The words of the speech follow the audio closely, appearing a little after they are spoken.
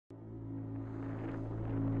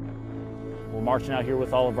We're marching out here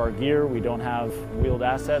with all of our gear. We don't have wheeled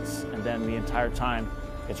assets, and then the entire time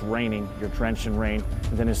it's raining. You're drenched in rain.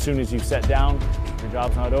 And then as soon as you set down, your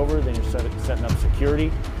job's not over, then you're setting up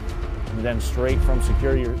security. And then straight from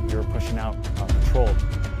security, you're pushing out patrol.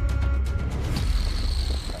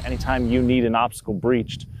 Anytime you need an obstacle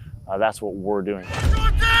breached, that's what we're doing.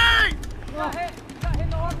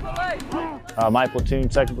 My platoon,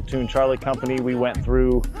 2nd Platoon Charlie Company, we went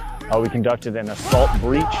through, we conducted an assault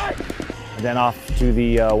breach. And then off to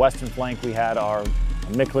the western flank, we had our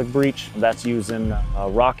Miklik breach. That's using a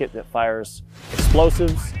rocket that fires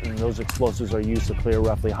explosives, and those explosives are used to clear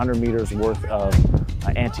roughly 100 meters worth of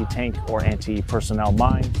anti-tank or anti-personnel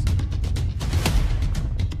mines.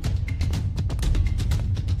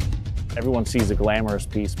 Everyone sees a glamorous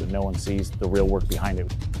piece, but no one sees the real work behind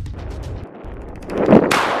it.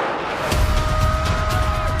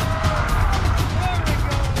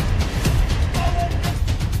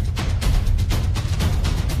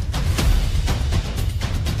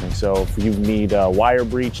 So if you need wire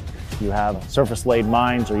breached, you have surface laid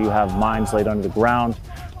mines, or you have mines laid under the ground,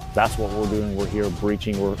 that's what we're doing. We're here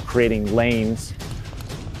breaching, we're creating lanes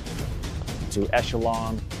to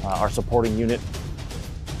echelon our supporting unit.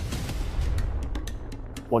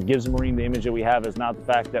 What gives a Marine the image that we have is not the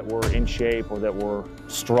fact that we're in shape or that we're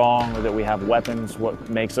strong or that we have weapons. What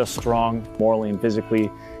makes us strong morally and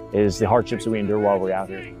physically is the hardships that we endure while we're out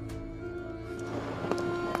here.